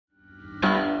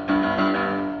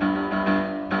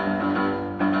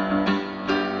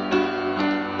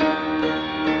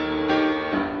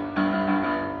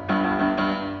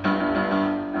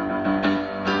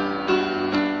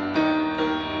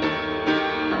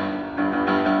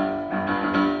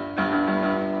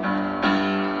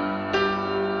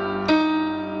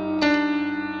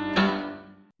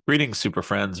Greetings, super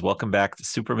friends. Welcome back to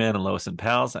Superman and Lois and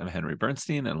Pals. I'm Henry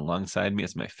Bernstein, and alongside me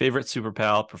is my favorite super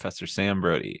pal, Professor Sam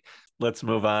Brody. Let's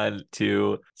move on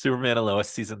to Superman and Lois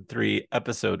Season 3,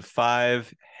 Episode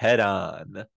 5, Head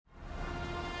On.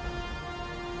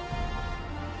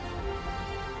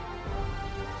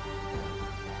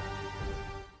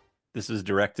 This is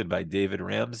directed by David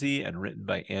Ramsey and written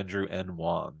by Andrew N.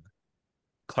 Wong.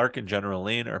 Clark and General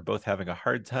Lane are both having a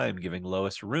hard time giving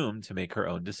Lois room to make her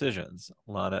own decisions.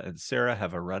 Lana and Sarah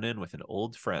have a run-in with an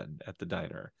old friend at the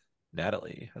diner.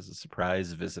 Natalie has a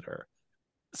surprise visitor.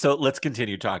 So let's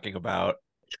continue talking about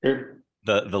the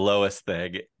Lois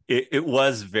thing. It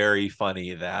was very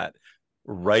funny that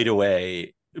right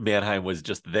away Manheim was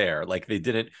just there. Like, they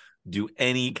didn't do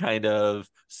any kind of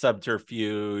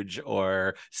subterfuge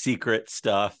or secret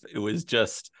stuff. It was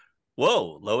just,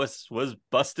 whoa, Lois was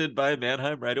busted by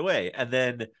Manheim right away. And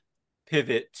then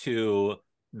pivot to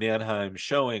Manheim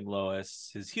showing Lois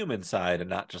his human side and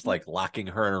not just like locking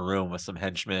her in a room with some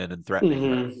henchmen and threatening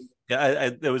her. Yeah,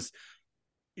 it was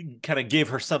kind of gave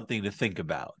her something to think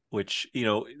about, which,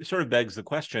 sort of begs the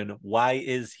question, why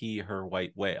is he her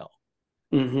white whale?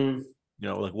 What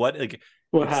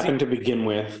happened to begin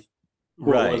with?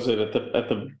 What was it at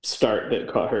the start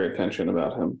that caught her attention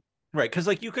about him? Right, because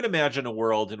you can imagine a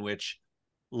world in which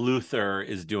Luthor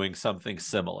is doing something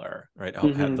similar, right? The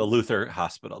Luthor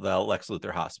Hospital, the Lex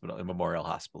Luthor Hospital, the Memorial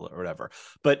Hospital, or whatever.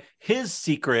 But his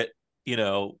secret,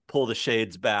 pull the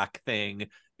shades back thing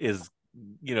is,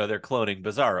 they're cloning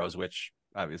Bizarros, which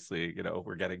obviously,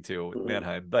 we're getting to with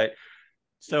Manheim. But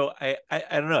so I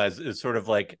don't know, it's sort of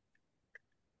like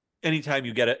anytime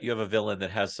you have a villain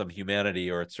that has some humanity,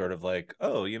 or it's sort of like,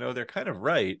 oh, they're kind of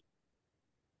right.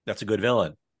 That's a good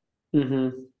villain.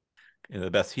 The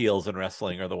best heels in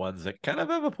wrestling are the ones that kind of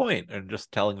have a point and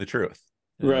just telling the truth.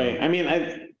 Right. I mean,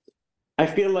 I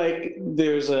feel like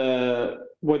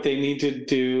what they need to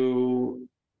do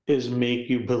is make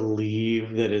you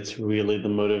believe that it's really the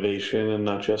motivation and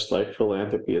not just like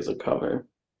philanthropy as a cover.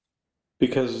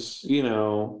 Because,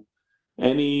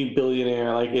 any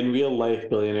billionaire, like in real life,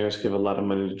 billionaires give a lot of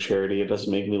money to charity. It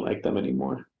doesn't make me like them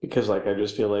anymore because I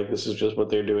just feel like this is just what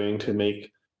they're doing to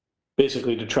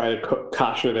basically to try to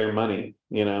kosher their money,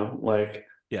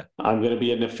 Yeah. I'm going to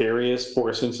be a nefarious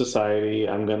force in society.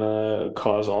 I'm going to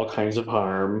cause all kinds of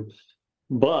harm,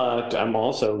 but I'm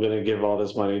also going to give all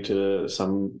this money to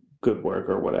some good work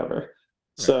or whatever. Right.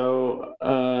 So,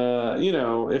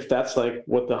 if that's like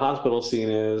what the hospital scene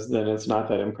is, then it's not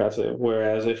that impressive.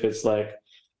 Whereas if it's like,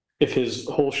 if his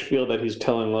whole spiel that he's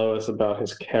telling Lois about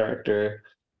his character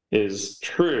is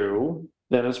true,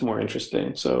 then it's more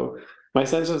interesting. So my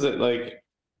sense is that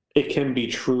it can be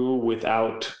true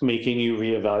without making you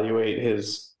reevaluate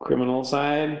his criminal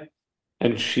side.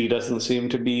 And she doesn't seem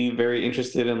to be very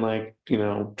interested in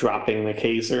dropping the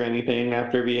case or anything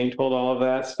after being told all of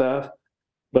that stuff.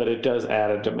 But it does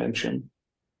add a dimension.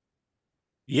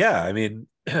 Yeah, I mean,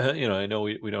 I know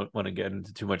we don't want to get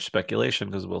into too much speculation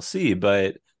because we'll see,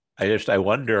 but I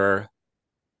wonder.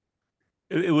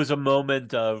 It was a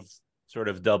moment of sort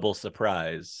of double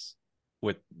surprise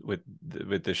with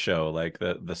the show, like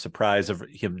the surprise of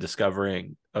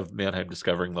Manheim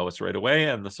discovering Lois right away,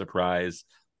 and the surprise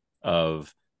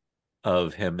of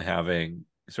him having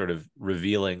sort of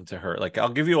revealing to her, like, I'll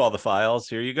give you all the files,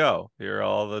 here you go, here are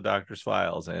all the doctor's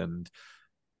files, and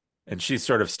she's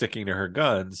sort of sticking to her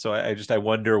guns. So I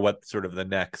wonder what sort of the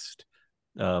next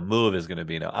move is going to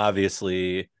be. Now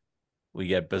obviously we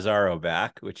get Bizarro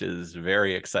back, which is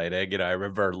very exciting. I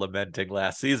remember lamenting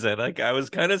last season, like, I was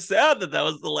kind of sad that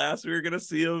was the last we were going to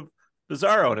see of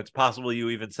Bizarro. And it's possible you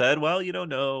even said, well,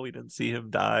 no, we didn't see him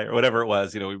die, or whatever it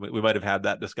was. We might have had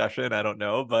that discussion. I don't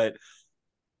know. But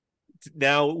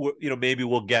now, maybe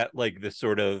we'll get like this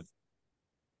sort of,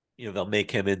 they'll make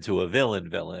him into a villain,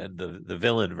 the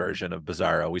villain version of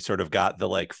Bizarro. We sort of got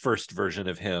the first version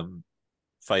of him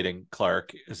fighting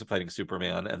Clark, fighting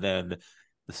Superman, and then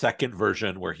the second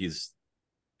version where he's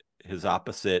his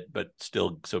opposite, but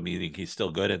still, so meaning he's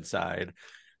still good inside.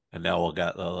 And now we'll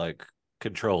get the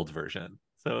controlled version.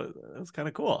 So that's kind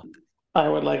of cool. I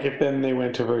would like if then they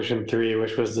went to version 3,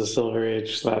 which was the Silver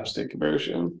Age slapstick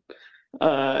version.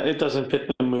 It doesn't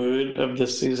fit the mood of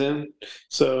this season,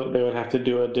 so they would have to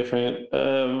do a different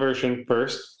version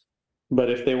first. But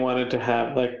if they wanted to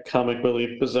have comic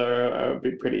relief Bizarro, I would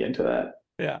be pretty into that.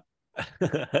 Yeah.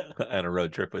 And a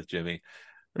road trip with Jimmy.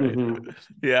 Right.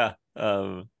 Yeah.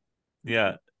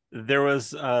 Yeah.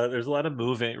 There's a lot of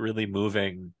really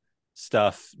moving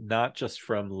stuff, not just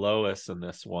from Lois in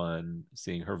this one,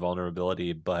 seeing her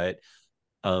vulnerability, but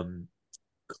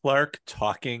Clark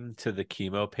talking to the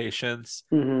chemo patients,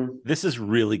 Mm-hmm. this is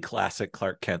really classic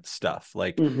Clark Kent stuff.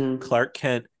 Like Mm-hmm. Clark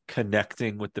Kent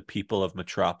connecting with the people of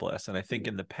Metropolis. And I think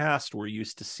in the past, we're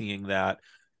used to seeing that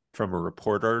from a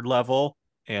reporter level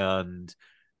and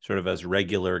sort of as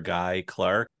regular guy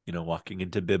Clark, walking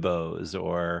into Bibbo's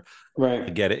or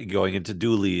Right. going into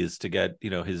Dooley's to get,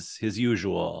 his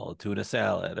usual tuna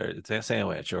salad or a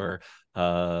sandwich or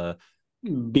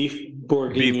Beef beef,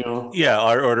 bourguignon. yeah,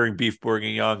 or ordering beef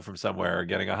bourguignon from somewhere or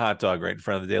getting a hot dog right in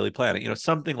front of the Daily Planet,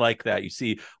 something like that. You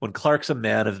see when Clark's a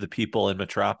man of the people in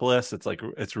Metropolis, it's like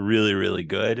it's really, really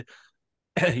good.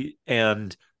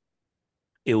 And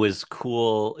it was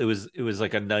cool. It was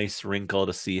like a nice wrinkle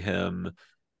to see him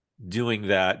doing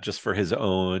that just for his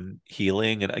own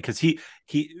healing, and because he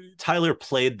Tyler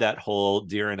played that whole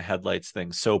deer in headlights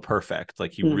thing so perfect.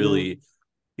 Like he Mm-hmm. really,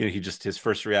 he just, his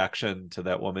first reaction to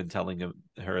that woman telling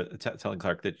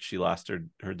Clark that she lost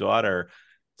her daughter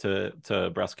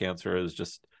to breast cancer is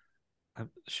just,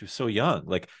 she was so young.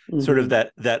 Like sort of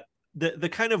Mm-hmm. the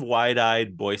kind of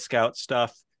wide-eyed Boy Scout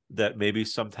stuff that maybe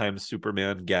sometimes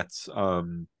Superman gets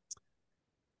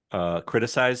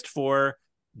criticized for,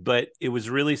 but it was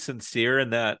really sincere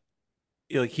in that,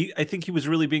 like, I think he was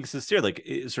really being sincere, like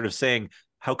sort of saying,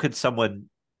 how could someone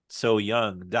so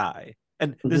young die?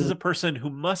 And this is Mm-hmm. a person who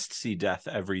must see death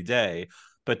every day,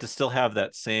 but to still have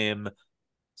that same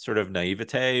sort of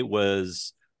naivete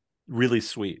was really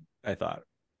sweet, I thought.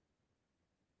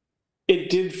 It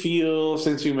did feel,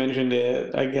 since you mentioned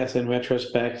it, I guess in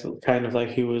retrospect, kind of like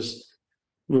he was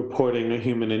reporting a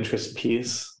human interest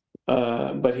piece.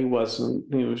 But he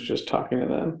wasn't. He was just talking to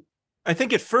them. I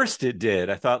think at first it did.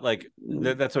 I thought like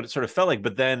that's what it sort of felt like,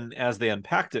 but then as they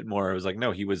unpacked it more, it was like,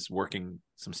 no, he was working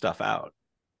some stuff out.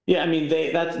 Yeah, I mean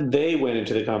they went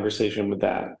into the conversation with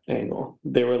that angle.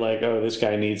 They were like, "Oh, this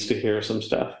guy needs to hear some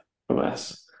stuff from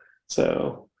us."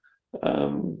 So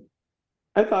um,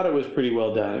 I thought it was pretty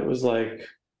well done. It was like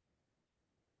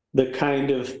the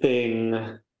kind of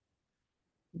thing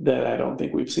that I don't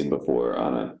think we've seen before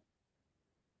on a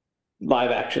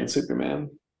live action Superman.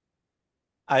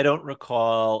 I don't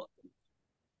recall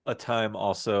a time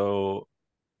also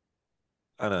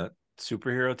on a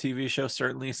superhero TV show,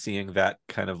 certainly seeing that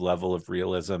kind of level of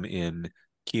realism in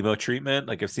chemo treatment.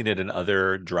 Like I've seen it in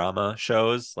other drama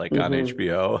shows, like on Mm-hmm.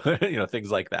 HBO,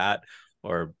 things like that,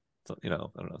 or I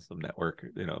don't know, some network,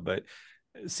 but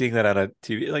seeing that on a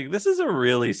TV, like this is a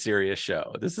really serious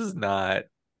show. This is not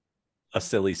a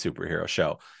silly superhero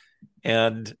show.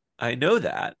 And I know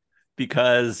that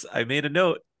because I made a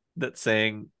note that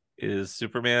saying, is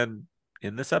Superman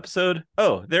in this episode?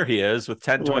 Oh, there he is with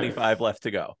Right, 10:25 left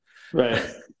to go. right.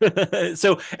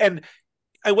 So, and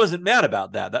I wasn't mad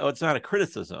about that. That it's not a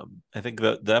criticism. I think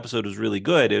the episode was really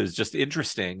good. It was just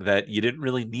interesting that you didn't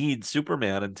really need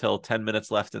Superman until 10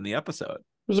 minutes left in the episode.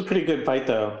 It was a pretty good fight,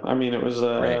 though. I mean, it was.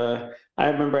 Right. I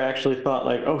remember I actually thought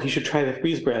like, oh, he should try the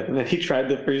freeze breath, and then he tried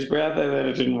the freeze breath, and then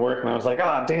it didn't work, and I was like,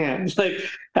 oh, damn! Like,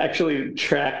 actually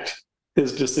tracked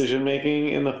his decision making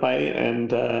in the fight,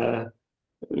 and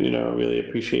really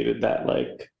appreciated that.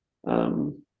 Like,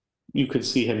 um, you could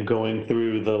see him going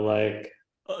through the like,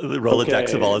 The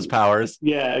Rolodex of all okay, his powers.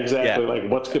 yeah, Yeah. exactly. Like,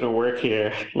 what's gonna work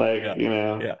here? Like,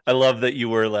 Yeah. Yeah. I love that you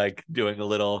were like doing a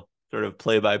little sort of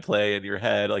play by play in your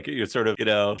head. Like you're sort of,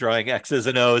 drawing X's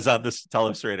and O's on this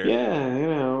telestrator.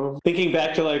 yeah, thinking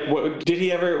back to like, what did he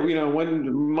ever,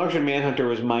 when Martian Manhunter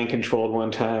was mind controlled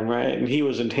one time, right? And he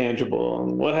was intangible.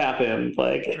 And what happened?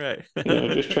 Like, Right.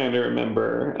 just trying to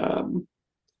remember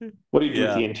what do you do with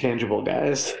Yeah. the intangible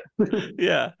guys?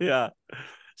 Yeah. Yeah.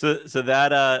 So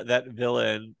that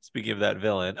villain, speaking of that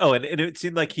villain, oh, and it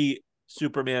seemed like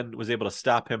Superman was able to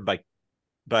stop him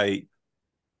by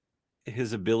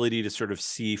his ability to sort of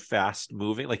see fast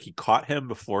moving, like he caught him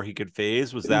before he could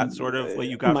phase. Was that sort of what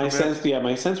you got My from it? sense, yeah,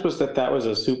 my sense was that that was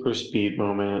a super speed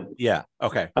moment. Yeah.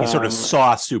 Okay. He sort of Um,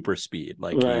 saw super speed,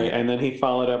 like right, and then he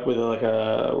followed up with like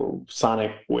a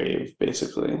sonic wave,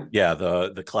 basically. yeah,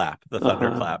 the clap, the thunder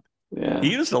Uh-huh. clap. He Yeah.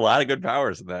 used a lot of good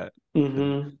powers in that. And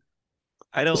Mm-hmm.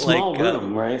 I A don't small like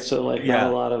room, right? So like not a yeah,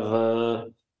 lot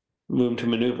of room to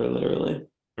maneuver, literally.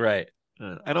 right.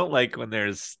 I don't like when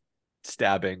there's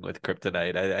stabbing with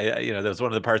kryptonite. That was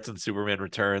one of the parts in Superman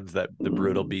Returns, that the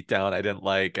brutal Mm. beatdown I didn't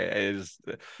like. I just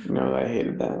No, I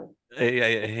hated that.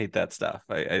 I hate that stuff.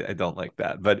 I don't like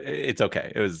that, but it's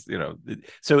okay. It was,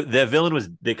 so the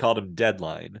villain they called him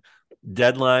Deadline.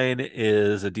 Deadline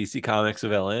is a DC Comics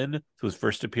villain who was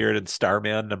first appeared in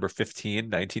Starman number 15,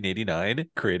 1989,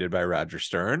 created by Roger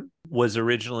Stern. Was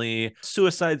originally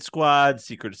Suicide Squad,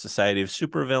 Secret Society of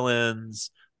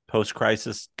Supervillains,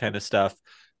 post-crisis kind of stuff.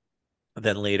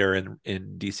 Then later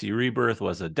in DC Rebirth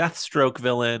was a Deathstroke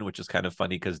villain, which is kind of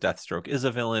funny because Deathstroke is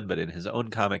a villain, but in his own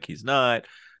comic, he's not.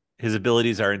 His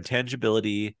abilities are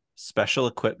intangibility, special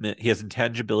equipment. He has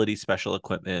intangibility, special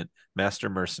equipment, master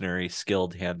mercenary,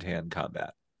 skilled hand-to-hand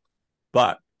combat.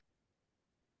 But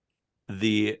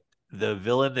the the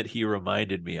villain that he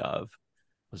reminded me of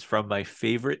was from my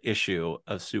favorite issue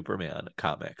of Superman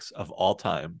comics of all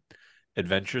time,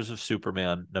 Adventures of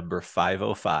Superman number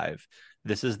 505.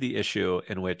 This is the issue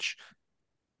in which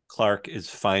Clark is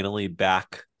finally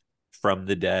back from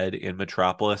the dead in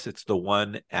Metropolis. It's the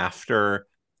one after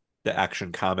the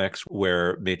Action Comics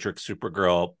where Matrix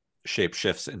Supergirl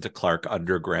shapeshifts into Clark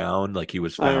underground, like he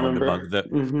was I found among remember. the.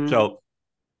 So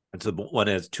it's the one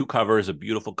that has two covers, a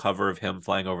beautiful cover of him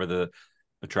flying over the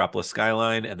Metropolis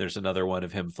skyline, and there's another one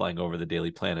of him flying over the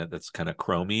Daily Planet that's kind of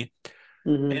chromy.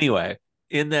 Anyway,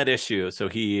 in that issue, so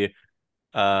he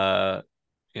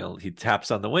he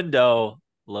taps on the window.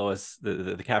 Lois,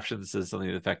 the caption says something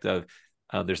to the effect of,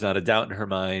 there's not a doubt in her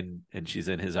mind, and she's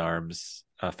in his arms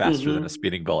faster than a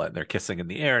speeding bullet, and they're kissing in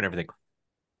the air and everything.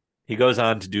 He goes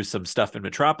on to do some stuff in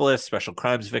Metropolis. Special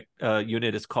Crimes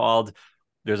Unit is called.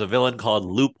 There's a villain called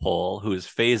Loophole who is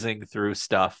phasing through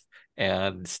stuff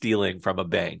and stealing from a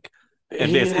bank. And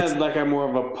He had like a more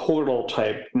of a portal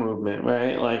type movement,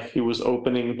 right? Like he was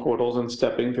opening portals and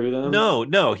stepping through them.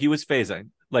 no, he was phasing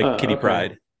like Kitty Okay.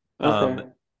 Pryde. Okay.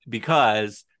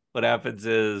 Because what happens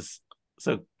is,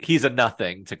 so he's a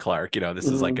nothing to Clark. This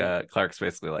is like hmm a Clark's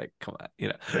basically like, come on,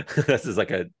 this is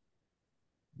like a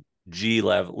G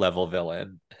level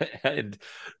villain. And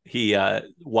he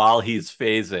while he's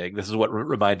phasing, this is what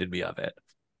reminded me of it.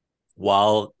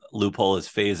 While Loophole is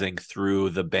phasing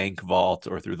through the bank vault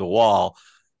or through the wall,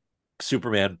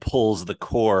 Superman pulls the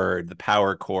cord, the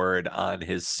power cord on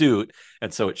his suit,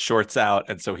 and so it shorts out,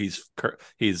 and so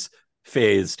he's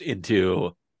phased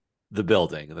into the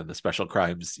building, and then the Special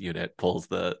Crimes Unit pulls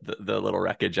the little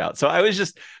wreckage out. So I was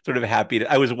just sort of happy.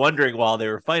 I was wondering while they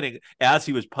were fighting, as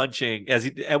he was punching,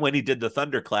 and when he did the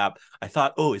thunderclap, I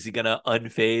thought, oh, is he gonna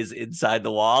unphase inside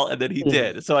the wall? And then he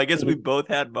did. So I guess we both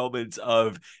had moments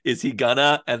of, is he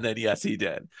gonna? And then yes, he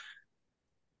did.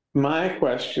 My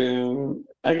question,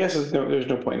 I guess, there's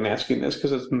no point in asking this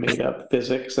because it's made up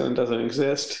physics and it doesn't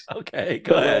exist. Okay,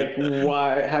 go But ahead. like,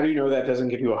 why? How do you know that doesn't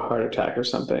give you a heart attack or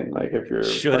something? Like if you're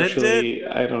Shouldn't it? partially,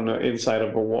 I don't know, inside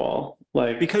of a wall.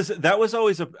 Like, Because that was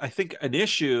always I think an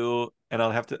issue, and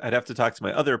I'd have to talk to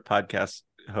my other podcast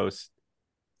host,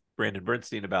 Brandon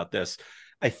Bernstein, about this.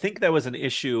 I think that was an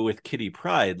issue with Kitty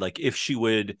Pryde. Like if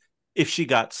she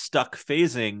got stuck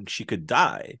phasing, she could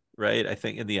die, right? I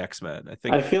think in the X-Men. I I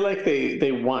think feel like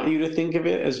they want you to think of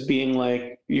it as being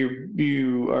like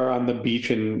you are on the beach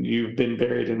and you've been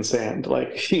buried in sand.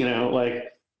 Like, like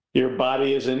your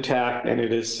body is intact and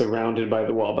it is surrounded by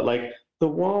the wall, but like the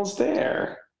wall's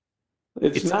there.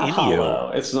 It's it's not in you.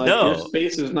 hollow. It's like your No.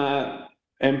 space is not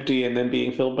empty and then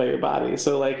being filled by your body.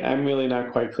 So like I'm really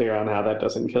not quite clear on how that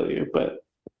doesn't kill you, but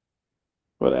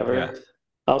Yeah. whatever.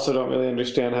 I also don't really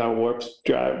understand how warp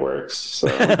drive works, so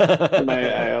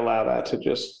I allow that to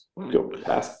just go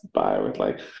pass by with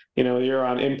like, you're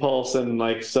on impulse and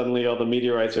like suddenly all the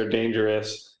meteorites are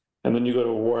dangerous, and then you go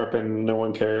to warp and no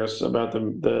one cares about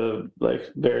the like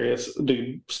various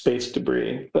space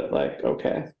debris. But like,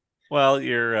 okay, Well,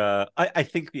 I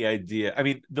think the idea, I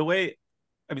mean,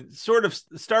 sort of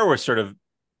Star Wars sort of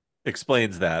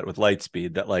explains that with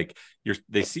Lightspeed, that like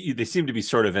they seem to be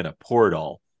sort of in a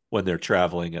portal when they're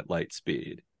traveling at light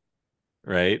speed,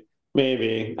 right?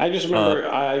 maybe. I just Uh, remember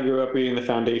I grew up reading the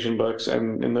Foundation books,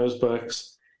 and in those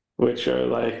books, which are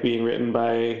like being written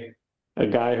by a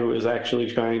guy who is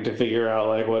actually trying to figure out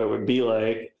like what it would be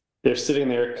like. They're sitting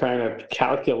there trying to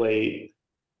calculate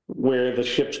where the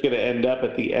ship's going to end up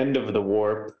at the end of the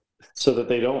warp so that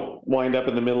they don't wind up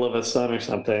in the middle of a sun or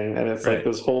something. And it's like right,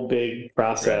 this whole big right,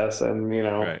 process, and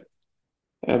right.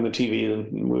 and the TV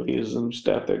and movies and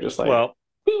stuff, they're just like Well,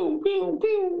 boom, boom,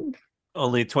 boom.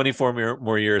 only 24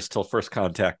 more years till first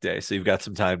contact day, so you've got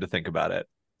some time to think about it.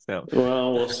 So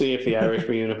Well, we'll see if the Irish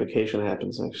reunification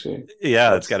happens next year.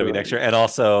 yeah, it's got That's to be next year. And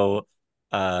also,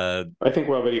 I think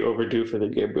we're already overdue for the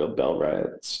Gabriel Bell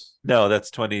riots. no,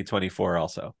 that's 2024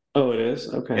 also. Oh, it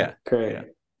is? Okay, Yeah, great. yeah.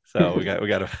 So we got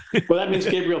to Well, that means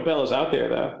Gabriel Bell is out there,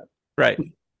 though. right,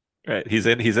 right. He's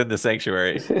in the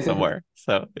sanctuary somewhere.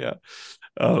 So yeah.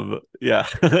 Yeah.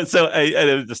 So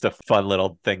it was just a fun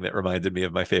little thing that reminded me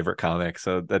of my favorite comic.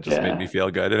 So that just made me Yeah,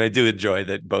 feel good. And I do enjoy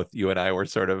that both you and I were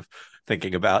sort of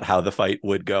thinking about how the fight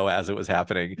would go as it was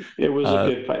happening. it was a Uh,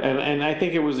 good fight, and I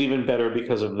think it was even better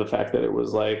because of the fact that it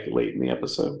was like late in the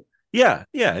episode. yeah,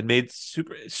 yeah. It made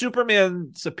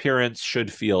Superman's appearance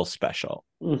should feel special.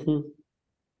 hmm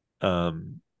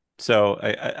Um, so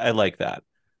I like that.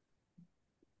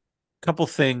 Couple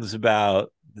things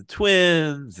about the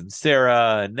twins and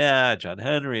Sarah and Nat, John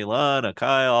Henry, Lana,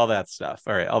 Kyle, all that stuff.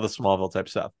 All right, all the Smallville type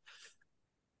stuff.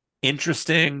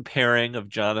 Interesting pairing of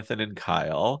Jonathan and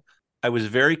Kyle. I was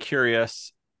very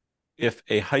curious if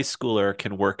a high schooler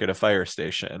can work at a fire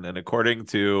station. And according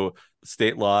to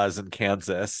state laws in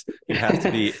Kansas, you have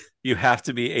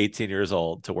to be 18 years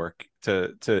old to work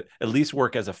to at least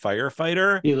work as a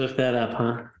firefighter. You lift that up,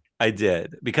 huh? I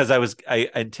did because I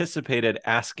anticipated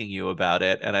asking you about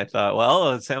it, and I thought,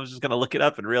 well, Sam's just going to look it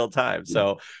up in real time.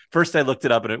 So first I looked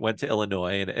it up, and it went to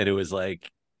Illinois, and it was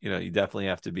like, you definitely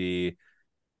have to be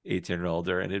 18 or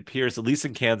older, and it appears at least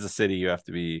in Kansas City you have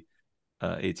to be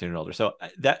 18 or older. So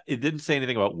that it didn't say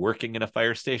anything about working in a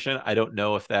fire station. I don't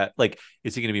know if that like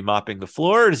is he going to be mopping the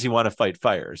floor or does he want to fight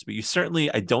fires? But you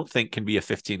certainly I don't think can be a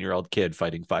 15-year-old kid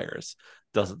fighting fires.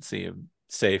 Doesn't seem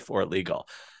safe or legal.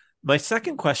 My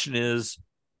second question is,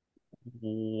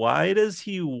 why does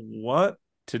he want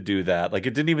to do that? Like,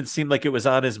 it didn't even seem like it was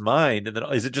on his mind. And then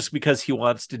is it just because he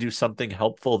wants to do something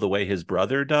helpful the way his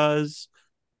brother does?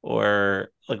 Or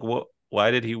like,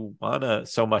 why did he want to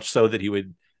so much so that he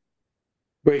would?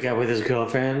 Break up with his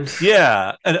girlfriend.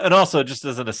 Yeah. And also, just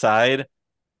as an aside,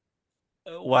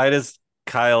 why does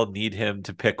Kyle need him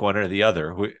to pick one or the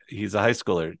other? He's a high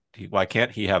schooler. Why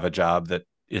can't he have a job that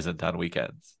isn't on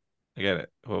weekends? I get it.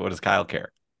 What does Kyle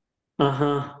care?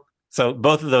 Uh-huh. So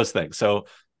both of those things. So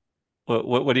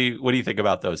what do you think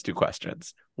about those two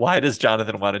questions? Why does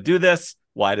Jonathan want to do this?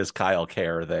 Why does Kyle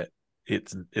care that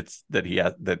it's that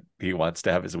he wants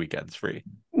to have his weekends free?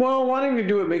 Well, wanting to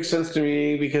do it makes sense to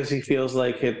me because he feels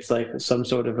like it's like some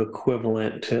sort of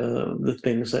equivalent to the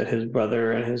things that his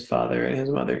brother and his father and his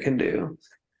mother can do.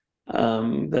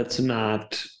 That's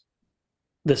not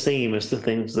the same as the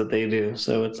things that they do.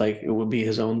 So it's like it would be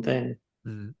his own thing.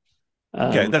 Mm.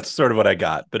 Okay, Um, that's sort of what I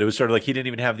got, but it was sort of like he didn't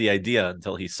even have the idea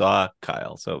until he saw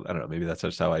Kyle. So I don't know, maybe that's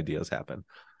just how ideas happen.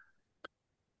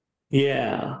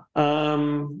 yeah.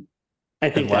 I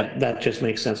And think what? that just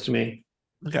makes sense to me.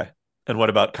 Okay. And what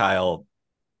about Kyle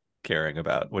caring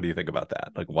about? What do you think about that?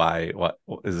 Like, why? What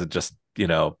is it? Just I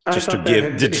just to thought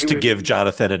that just to give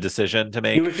Jonathan a decision to he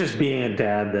make. was just being a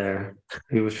dad there.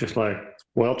 He was just like,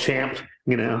 well, champ,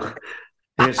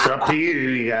 it's up to you.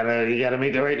 You gotta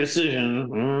make the right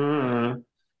decision.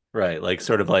 Right, like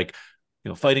sort of like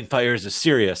fighting fires is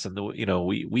serious, and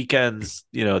the weekends,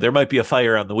 there might be a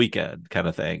fire on the weekend, kind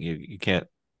of thing. You can't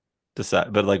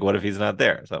decide, but like, what if he's not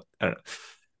there? So I don't know.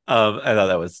 I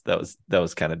thought that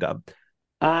was kind of dumb.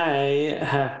 I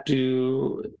have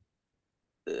to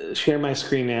share my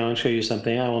screen now and show you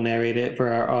something. I will narrate it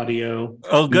for our audio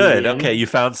Oh, good. Okay, medium. you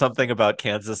found something about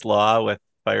Kansas law with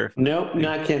fire. Nope,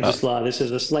 not Oh, Kansas law. This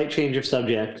is a slight change of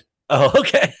subject. oh,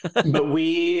 okay. But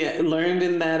we learned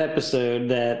in that episode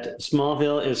that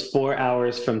Smallville is 4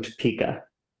 hours from Topeka.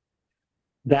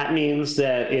 That means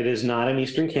that it is not in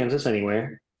eastern Kansas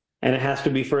anywhere, and it has to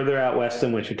be further out west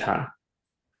than Wichita.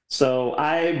 So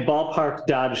I ballparked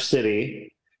Dodge City.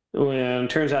 And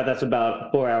turns out that's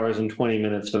about 4 hours and 20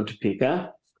 minutes from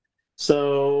Topeka.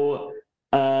 So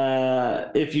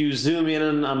if you zoom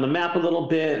in on the map a little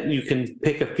bit, you can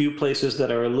pick a few places that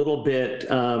are a little bit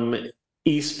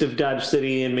east of Dodge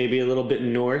City and maybe a little bit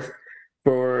north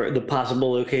for the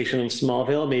possible location of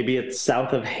Smallville. Maybe it's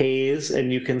south of Hayes,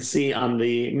 and you can see on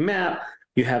the map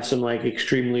you have some like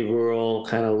extremely rural,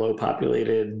 kind of low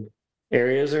populated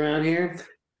areas around here.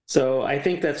 So I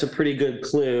think that's a pretty good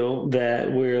clue that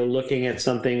we're looking at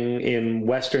something in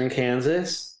western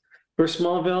Kansas for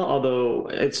Smallville, although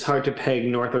it's hard to peg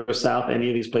north or south. Any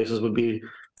of these places would be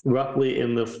roughly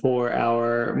in the 4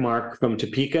 hour mark from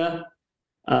Topeka.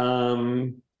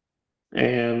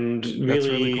 And That's really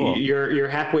really cool. you're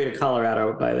halfway to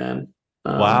Colorado by then.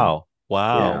 Wow.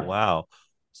 Wow. Yeah. Wow.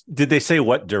 Did they say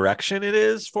what direction it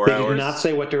is? Four They did not hours?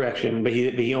 say what direction, but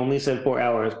he only said 4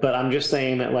 hours. But I'm just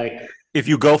saying that like If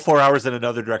you go 4 hours in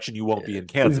another direction, you won't be in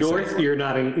Kansas north, anymore. you're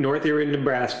not in north, you're in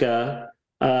Nebraska.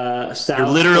 You're South, four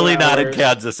literally not in hours.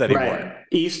 Kansas anymore. Right.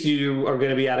 East, you are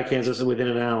going to be out of Kansas within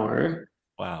an hour.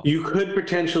 Wow. You could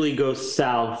potentially go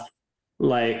south.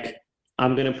 Like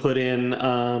I'm going to put in,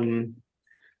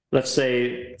 let's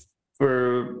say,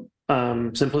 for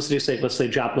simplicity's sake, let's say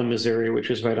Joplin, Missouri, which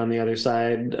is right on the other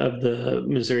side of the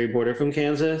Missouri border from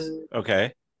Kansas.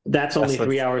 Okay. That's only That's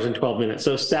 3 hours and 12 minutes.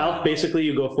 So south, wow. basically,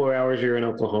 you go 4 hours, you're in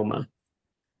Oklahoma.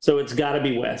 So it's got to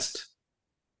be west.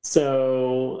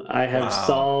 So I have Wow.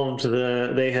 solved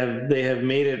they have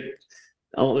made it.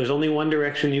 Oh, there's only one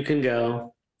direction you can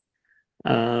go.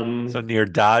 So Um, near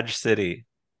Dodge City.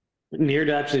 Near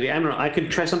Dodge City. I don't know. I could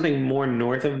try something more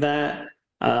north of that.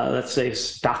 let's say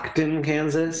Stockton,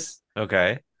 Kansas.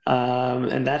 Okay.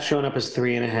 And that's showing up as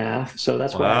 3.5. So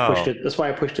that's why I pushed Wow. it. That's why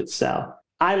I pushed it south.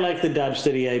 I like the Dodge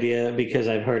City idea because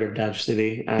I've heard of Dodge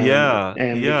City, Yeah.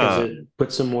 and because Yeah. it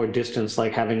puts some more distance,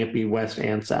 like having it be west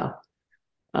and south.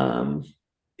 Um,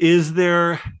 Is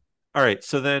there all right,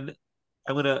 so then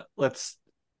I'm gonna let's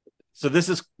so this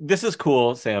is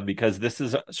cool, Sam, because this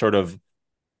is sort of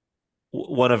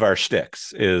one of our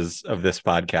shticks is of this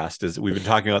podcast is we've been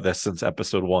talking about this since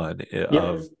episode one yep.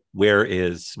 of where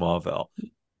is Smallville.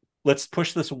 Let's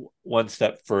push this one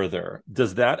step further.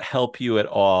 Does that help you at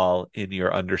all in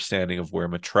your understanding of where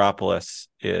Metropolis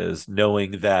is,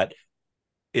 knowing that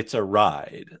it's a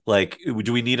ride? Like,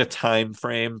 do we need a time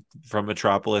frame from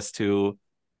Metropolis to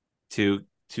to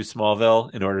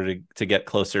Smallville in order to get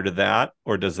closer to that,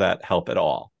 or does that help at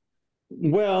all?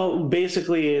 Well,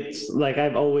 basically, it's like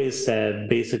I've always said.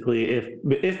 Basically,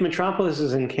 if Metropolis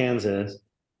is in Kansas,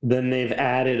 then they've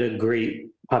added a great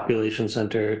population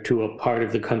center to a part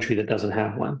of the country that doesn't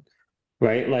have one,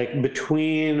 right? Like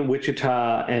between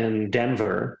Wichita and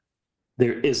Denver,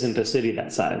 there isn't a city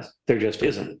that size. There just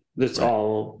isn't. It's Right,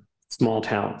 all small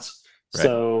towns. right,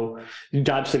 So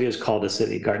Dodge City is called a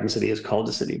city, Garden City is called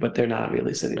a city, but they're not really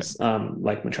right. cities,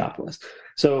 like Metropolis.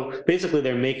 So basically,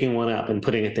 they're making one up and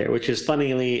putting it there, which is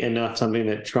funnily enough something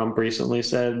that Trump recently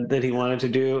said that he wanted to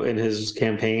do in his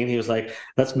campaign. He was like,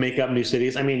 "Let's make up new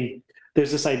cities." I mean,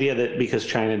 there's this idea that because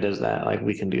China does that, like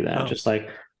we can do that. Oh, Just like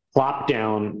plop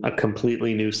down a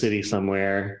completely new city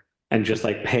somewhere and just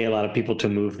like pay a lot of people to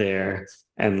move there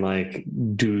and like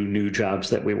do new jobs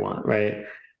that we want, right?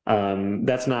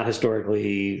 That's not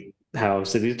historically how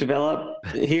cities develop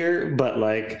here, but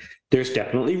like there's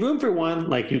definitely room for one.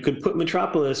 Like you could put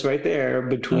Metropolis right there uh,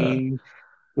 between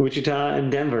Wichita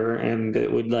and Denver, and it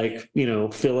would like,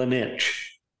 fill a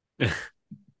niche.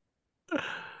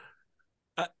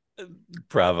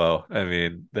 bravo. I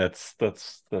mean, that's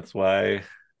why.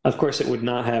 Of course, it would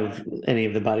not have any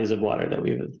of the bodies of water that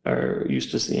we are used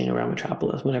to seeing around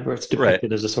Metropolis whenever it's Right,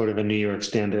 depicted as a sort of a New York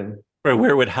stand-in. right.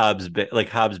 Where would Hobbs Bay? Like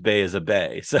Hobbs Bay is a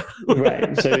bay, so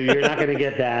Right. So you're not going to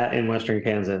get that in Western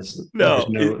Kansas. There's no.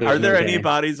 no Are there's no there any bay.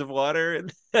 bodies of water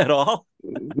at all?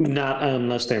 Not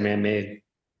unless they're man-made.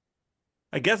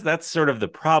 I guess that's sort of the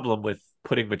problem with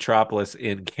putting Metropolis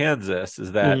in Kansas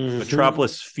is that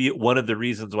Hmm. one of the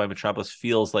reasons why Metropolis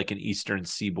feels like an Eastern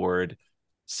Seaboard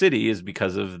city is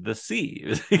because of the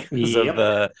sea, because of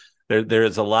Yep.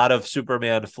 there's a lot of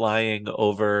Superman flying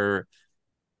over,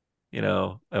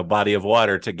 a body of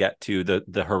water to get to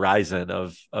the horizon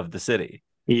of the city.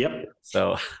 Yep.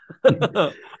 So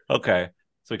okay.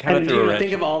 So we kind of And threw a think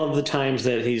wrench of in there. all of the times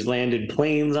that he's landed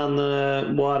planes on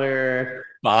the water, or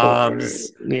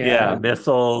Bombs, yeah, yeah,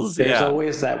 missiles, there's yeah.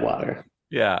 always that water.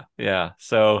 Yeah, yeah.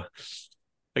 So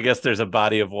I guess there's a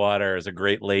body of water, there's a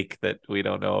great lake that we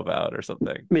don't know about or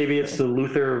something. Maybe it's So the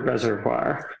Luther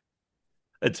Reservoir.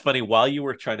 it's funny, while you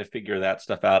were trying to figure that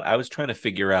stuff out, I was trying to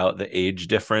figure out the age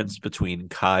difference between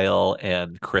Kyle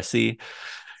and Chrissy.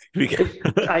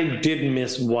 I did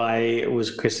miss why it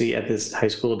was Chrissy at this high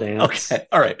school dance. Okay,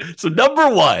 all right. So number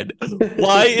one,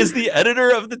 why is the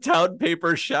editor of the town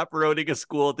paper chaperoning a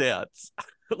school dance?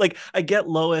 Like, I get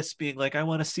Lois being like, I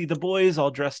want to see the boys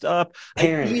all dressed up.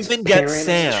 I even get Parents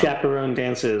Sam. chaperone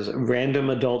dances. Random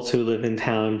adults who live in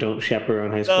town don't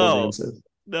chaperone high school No, dances.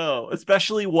 no,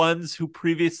 especially ones who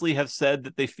previously have said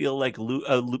that they feel like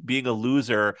being a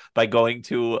loser by going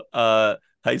to a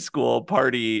high school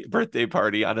birthday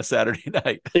party on a Saturday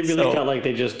night. It really So, felt like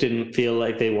they just didn't feel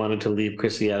like they wanted to leave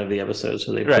Chrissy out of the episode,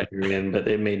 so they put right. her in, but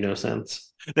it made no sense.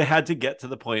 They had to get to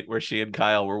the point where she and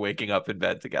Kyle were waking up in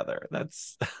bed together.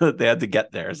 That's they had to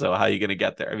get there. So how are you going to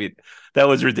get there? I mean, that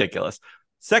was ridiculous.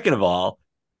 Second of all,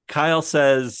 Kyle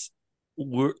says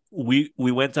we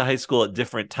went to high school at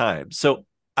different times. So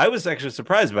I was actually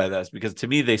surprised by this because to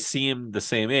me they seemed the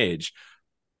same age.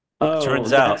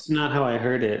 Turns Oh, out, that's not how I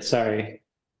heard it. Sorry.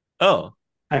 oh,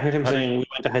 I heard him how did saying we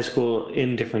went to high school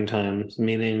in different times,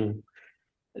 meaning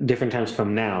different times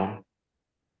from now.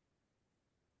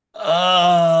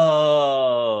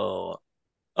 oh,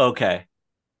 okay,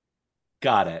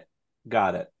 got it,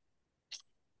 got it.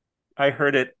 I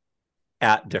heard it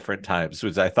at different times,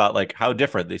 which I thought like how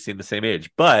different they seem the same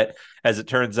age. But as it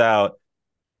turns out,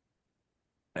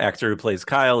 actor who plays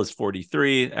Kyle is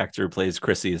 43, actor who plays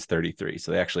Chrissy is 33.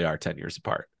 So they actually are 10 years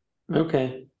apart.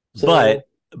 Okay. But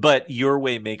So, your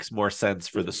way makes more sense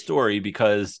for the story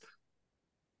because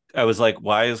I was like,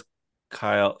 why is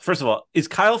Kyle? First of all, is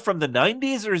Kyle from the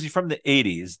 90s or is he from the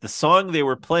 80s? The song they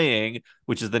were playing,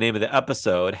 which is the name of the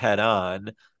episode, Head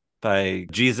On by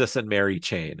Jesus and Mary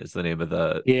Chain is the name of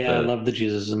yeah, I the love the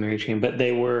Jesus and Mary chain, but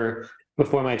they were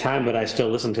before my time, but I still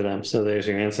listen to them. So there's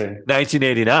your answer.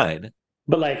 1989.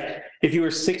 But like, if you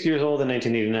were 6 years old in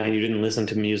 1989, you didn't listen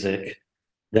to music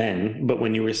then. But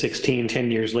when you were 16,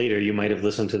 10 years later, you might have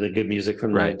listened to the good music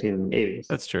from the Right. 1980s.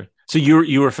 That's true. So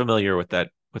you were familiar with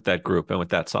that group and with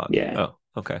that song. Yeah. Oh,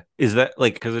 okay. Is that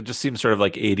like, because it just seems sort of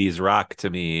like 80s rock to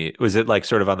me. Was it like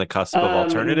sort of on the cusp of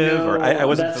alternative, or I No,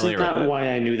 wasn't that's familiar with not it? why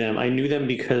I knew them. I knew them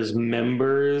because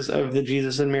members of the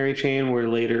Jesus and Mary chain were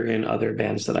later in other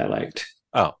bands that I liked.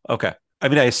 Oh, okay. I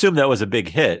mean, I assume that was a big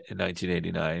hit in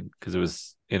 1989 because it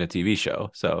was in a TV show.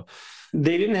 So,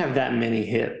 They didn't have that many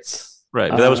hits.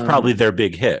 right. But that was probably their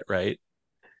big hit, right?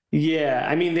 Yeah,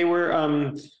 I mean they were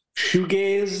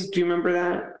shoegaze. Do you remember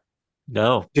that?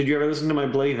 No. Did you ever listen to My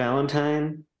Bloody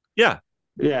Valentine? Yeah.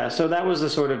 Yeah, so that was the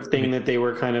sort of I thing mean, that they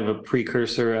were kind of a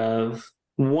precursor of.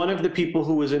 One of the people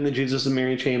who was in the Jesus and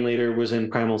Mary chain later was in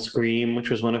Primal Scream, which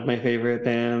was one of my favorite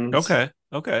bands. okay.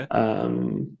 Okay.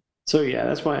 So yeah,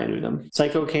 that's why I knew them.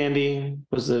 Psycho Candy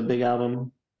was a big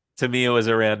album. To me, it was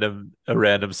a random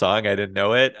song. I didn't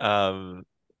know it.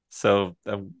 So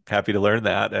I'm happy to learn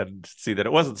that and see that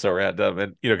it wasn't so random.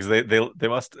 And because they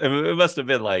must it must have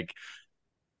been like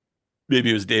maybe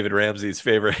it was David Ramsey's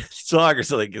favorite song or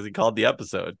something because he called the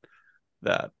episode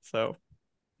that. So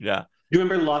yeah, Do you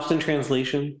remember Lost in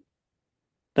Translation?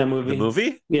 That the movie?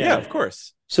 movie. Yeah, Yeah. of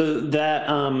course. So that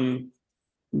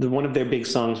the one of their big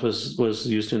songs was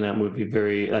used in that movie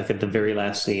very like at the very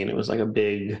last scene. It was like a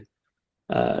big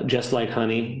Just Like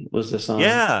Honey was the song.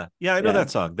 Yeah, yeah, I know Yeah. that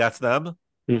song. That's them.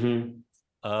 Hmm.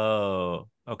 Oh,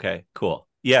 okay, cool.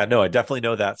 Yeah, no, I definitely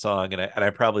know that song, and I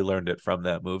probably learned it from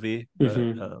that movie. But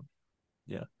Hmm.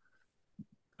 yeah,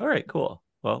 all right, cool.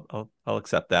 Well, I'll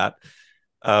accept that.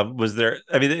 Was there?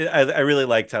 I mean, I really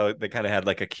liked how they kind of had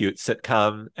like a cute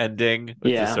sitcom ending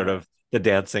with just sort Yeah. of the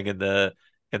dancing in the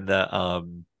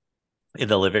um in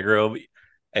the living room.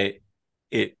 I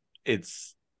it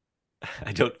it's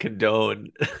I don't condone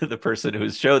the person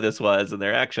whose show this was and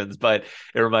their actions, but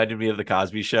it reminded me of the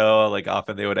Cosby Show. Like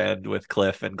often they would end with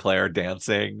Cliff and Claire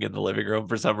dancing in the living room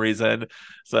for some reason.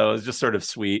 So it was just sort of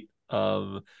sweet.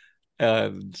 And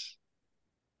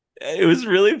it was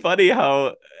really funny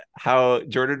how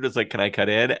Jordan was like, "Can I cut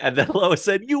in?" And then Lois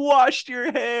said, "You washed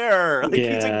your hair." Like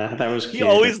Yeah, that was he cute.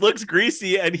 always looks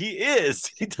greasy, and he is.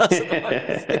 He doesn't wash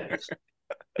his hair.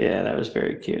 Yeah, that was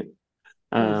very cute.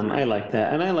 It was I really like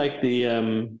that. And I like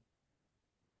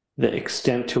the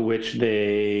extent to which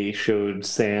they showed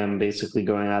Sam basically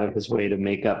going out of his way to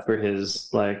make up for his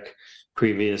like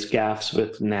previous gaffes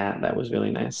with Nat. That was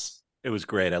really nice. it was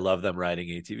great. I love them riding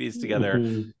ATVs together,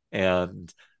 Hmm.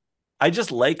 and I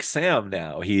just like Sam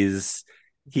now.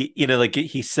 Like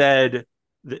he said,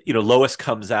 that, Lois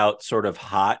comes out sort of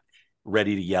hot,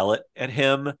 ready to yell at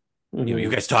him. You Hmm.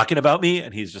 guys talking about me?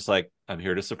 And he's just like, I'm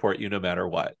here to support you no matter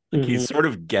what. Like he's Hmm. sort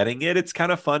of getting it. It's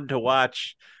kind of fun to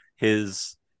watch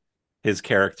his his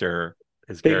character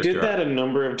his They did character that arc. a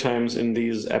number of times in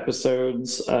these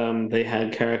episodes. They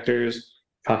had characters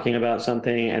talking about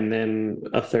something, and then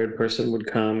a third person would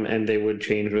come and they would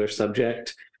change their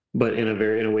subject, but in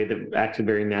a way that acted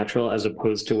very natural, as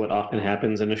opposed to what often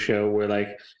happens in a show where like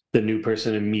the new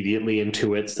person immediately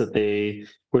intuits that they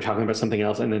were talking about something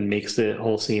else and then makes the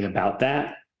whole scene about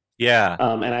that. Yeah.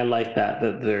 And I like that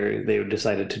they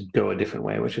decided to go a different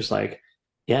way, which is like,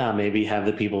 yeah, maybe have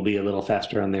the people be a little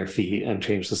faster on their feet and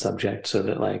change the subject so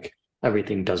that like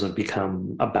everything doesn't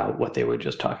become about what they were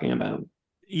just talking about.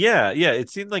 Yeah. Yeah. It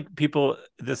seemed like people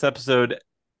this episode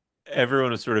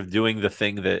everyone was sort of doing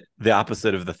the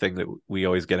opposite of the thing that we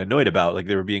always get annoyed about. Like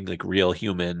they were being like real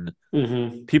human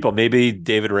Hmm. people. Maybe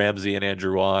David Ramsey and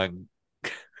Andrew Wong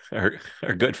are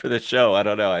good for this show. I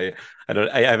don't know.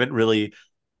 I haven't really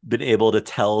been able to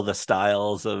tell the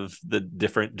styles of the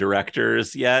different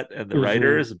directors yet and the Hmm.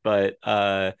 writers, but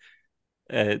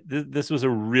this was a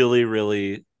really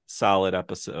really solid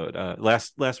episode.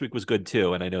 Last week was good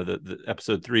too, and I know that the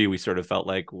episode 3 we sort of felt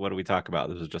like what do we talk about?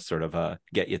 This was just sort of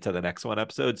get you to the next one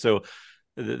episode. So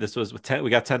this was with 10. We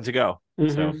got 10 to go.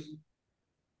 So Hmm.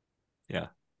 yeah.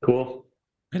 Cool.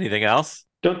 Anything else?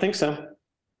 Don't think so.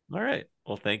 All right.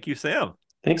 Well, thank you, Sam.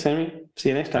 Thanks, Henry. See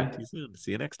you next Talk to time. you soon.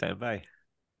 See you next time. Bye.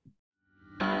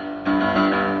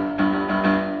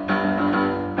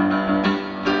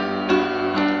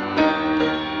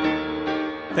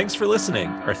 Thanks for listening.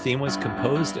 Our theme was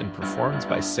composed and performed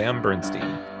by Sam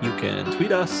Bernstein. You can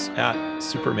tweet us at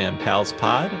Superman Pals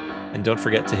Pod, and don't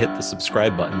forget to hit the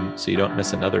subscribe button so you don't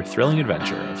miss another thrilling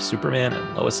adventure of Superman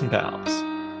and Lois and Pals.